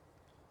perfect.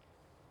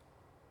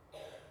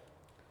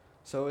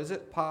 So is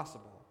it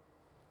possible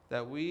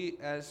that we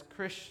as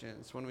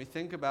Christians, when we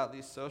think about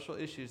these social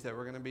issues that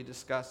we're going to be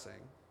discussing,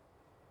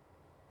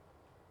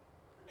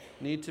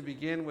 need to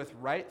begin with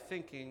right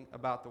thinking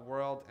about the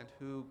world and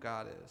who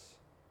God is?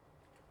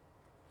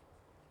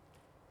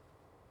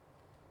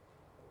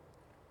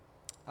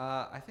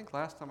 I think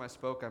last time I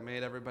spoke, I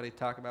made everybody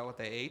talk about what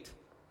they ate.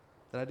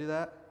 Did I do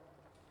that?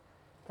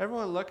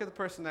 Everyone look at the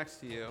person next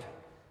to you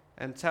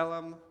and tell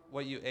them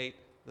what you ate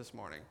this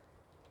morning.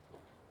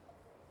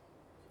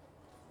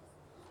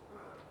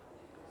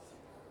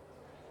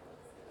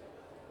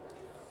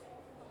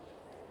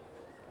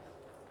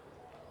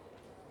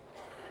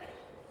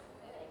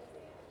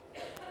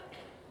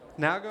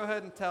 Now go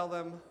ahead and tell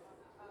them,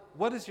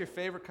 what is your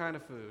favorite kind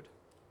of food?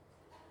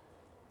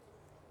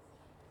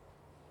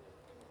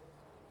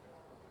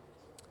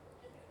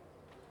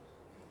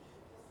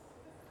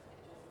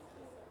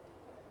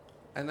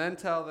 And then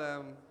tell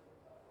them,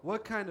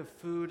 what kind of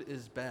food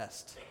is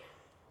best?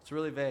 It's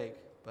really vague,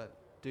 but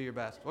do your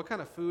best. What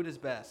kind of food is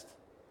best?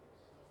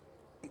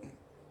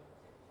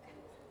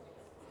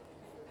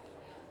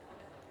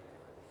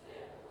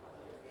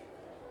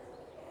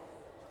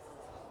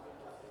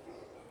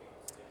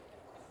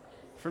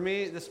 For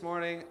me, this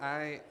morning,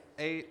 I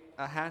ate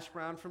a hash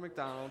brown from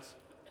McDonald's.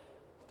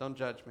 Don't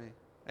judge me.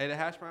 I ate a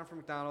hash brown from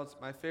McDonald's.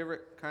 My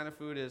favorite kind of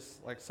food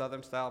is like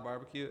Southern style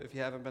barbecue. If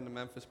you haven't been to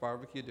Memphis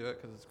barbecue, do it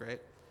because it's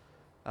great.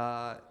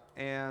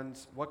 And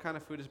what kind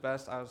of food is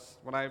best?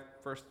 When I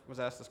first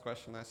was asked this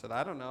question, I said,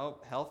 I don't know,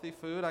 healthy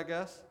food, I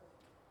guess.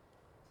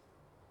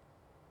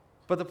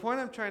 But the point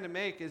I'm trying to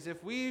make is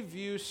if we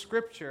view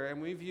Scripture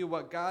and we view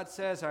what God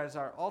says as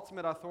our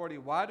ultimate authority,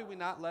 why do we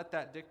not let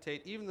that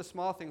dictate even the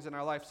small things in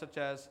our life, such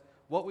as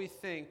what we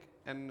think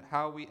and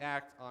how we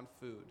act on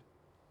food?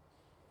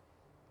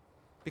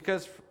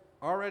 Because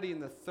already in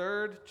the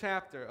 3rd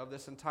chapter of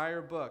this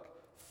entire book,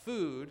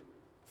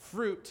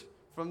 fruit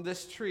from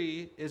this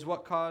tree is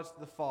what caused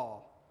the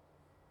fall.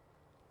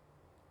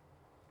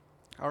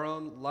 Our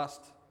own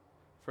lust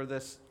for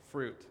this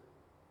fruit.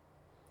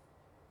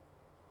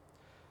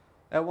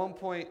 At one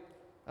point,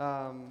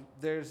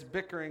 there's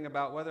bickering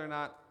about whether or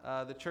not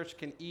the church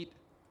can eat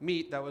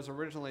meat that was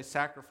originally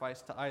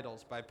sacrificed to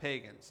idols by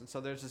pagans. And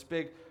so there's this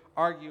big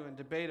argue and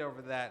debate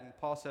over that. And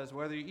Paul says,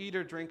 whether you eat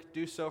or drink,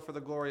 do so for the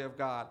glory of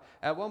God.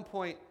 At one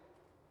point,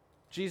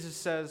 Jesus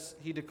says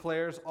he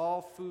declares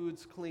all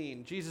foods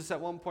clean. Jesus at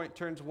one point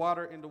turns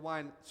water into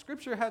wine.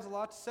 Scripture has a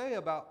lot to say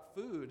about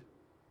food.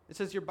 It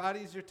says your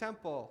body is your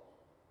temple.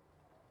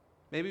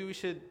 Maybe we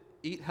should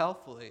eat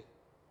healthily.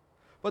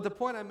 But the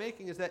point I'm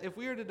making is that if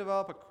we are to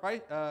develop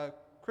a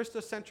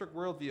Christocentric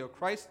worldview, a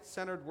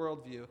Christ-centered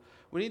worldview,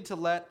 we need to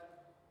let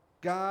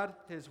God,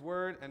 His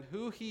Word, and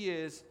who He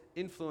is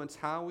influence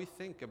how we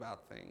think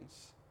about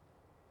things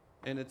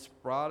in its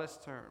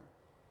broadest term.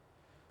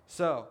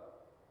 So,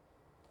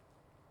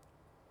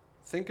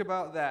 think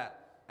about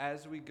that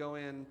as we go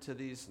into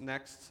these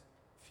next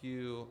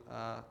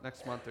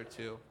month or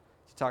two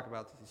to talk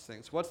about these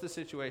things. What's the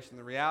situation?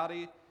 The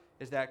reality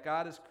is that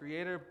God is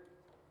creator,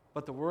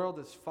 but the world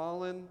is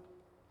fallen,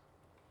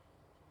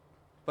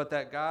 but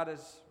that God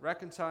is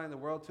reconciling the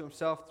world to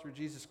Himself through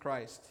Jesus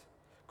Christ.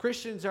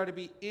 Christians are to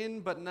be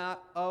in but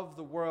not of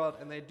the world,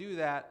 and they do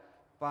that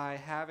by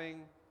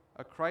having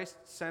a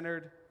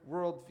Christ-centered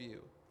worldview,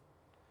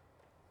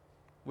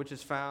 which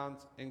is found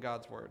in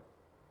God's Word.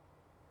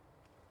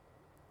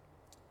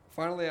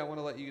 Finally, I want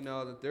to let you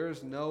know that there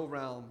is no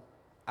realm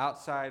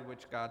outside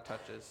which God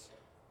touches.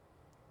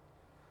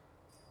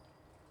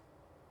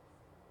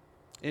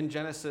 In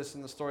Genesis,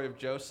 in the story of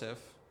Joseph,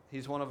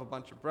 he's one of a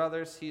bunch of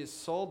brothers. He is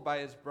sold by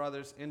his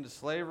brothers into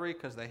slavery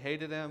because they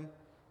hated him.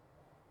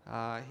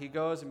 He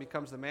goes and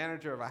becomes the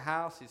manager of a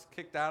house. He's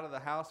kicked out of the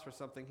house for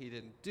something he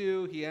didn't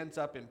do. He ends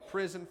up in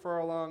prison for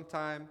a long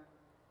time.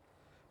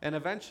 And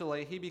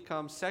eventually, he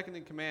becomes second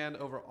in command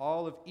over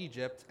all of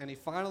Egypt, and he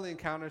finally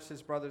encounters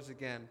his brothers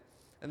again.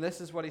 And this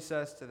is what he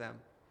says to them.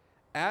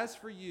 As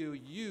for you,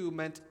 you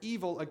meant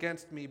evil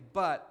against me,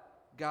 but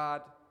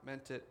God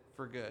meant it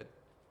for good.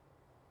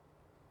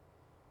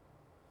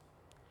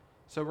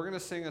 So we're going to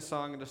sing a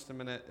song in just a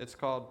minute. It's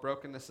called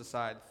Brokenness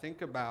Aside.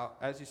 Think about,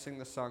 as you sing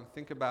this song,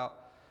 think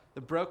about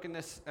the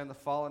brokenness and the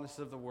fallenness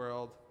of the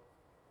world,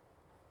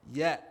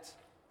 yet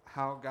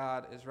how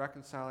God is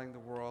reconciling the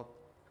world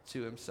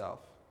to himself.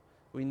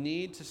 We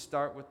need to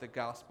start with the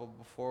gospel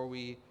before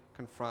we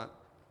confront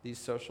these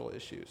social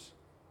issues.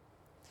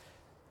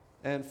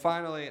 And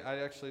finally,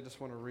 I actually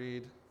just want to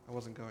read, I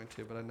wasn't going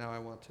to, but now I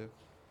want to.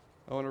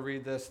 I want to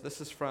read this.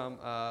 This is from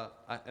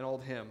an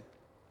old hymn.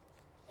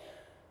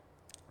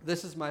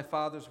 This is my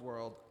Father's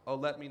world, oh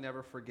let me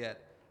never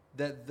forget,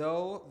 that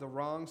though the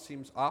wrong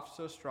seems oft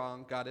so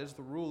strong, God is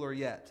the ruler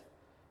yet.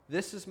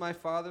 This is my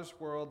Father's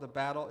world, the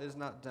battle is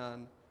not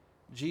done.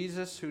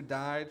 Jesus who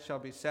died shall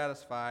be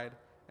satisfied,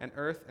 and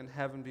earth and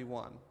heaven be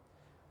one.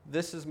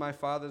 This is my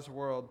Father's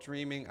world,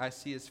 dreaming I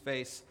see his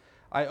face.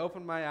 I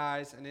open my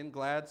eyes and in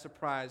glad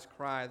surprise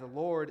cry, the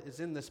Lord is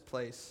in this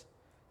place.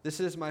 This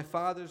is my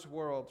Father's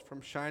world,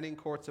 from shining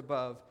courts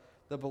above,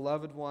 the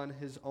beloved one,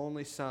 his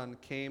only Son,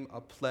 came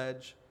a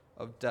pledge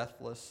of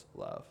deathless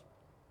love.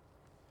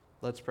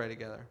 Let's pray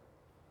together.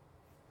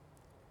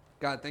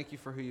 God, thank you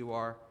for who you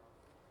are.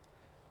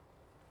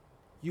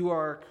 You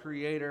are a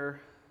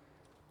creator,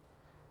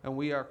 and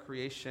we are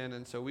creation,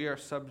 and so we are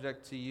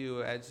subject to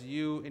you as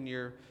you in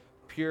your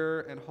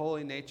pure and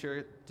holy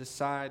nature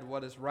decide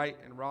what is right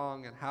and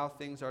wrong and how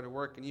things are to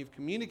work, and you've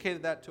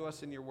communicated that to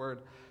us in your word.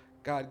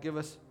 God, give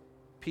us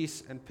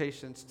peace and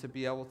patience to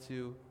be able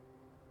to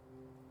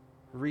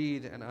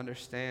read and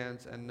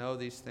understand and know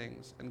these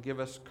things, and give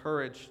us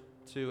courage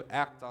to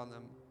act on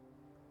them,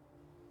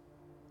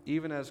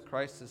 even as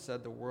Christ has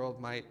said the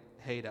world might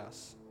hate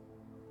us.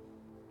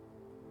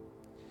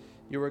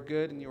 You are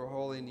good and you are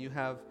holy, and you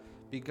have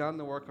begun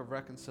the work of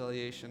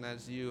reconciliation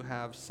as you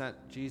have sent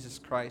Jesus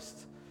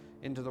Christ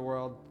into the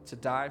world to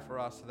die for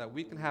us so that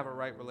we can have a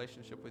right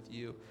relationship with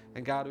you.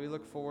 And God, we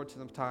look forward to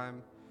the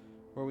time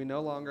where we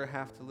no longer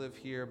have to live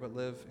here but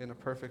live in a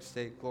perfect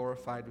state,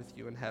 glorified with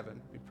you in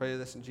heaven. We pray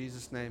this in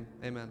Jesus' name.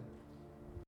 Amen.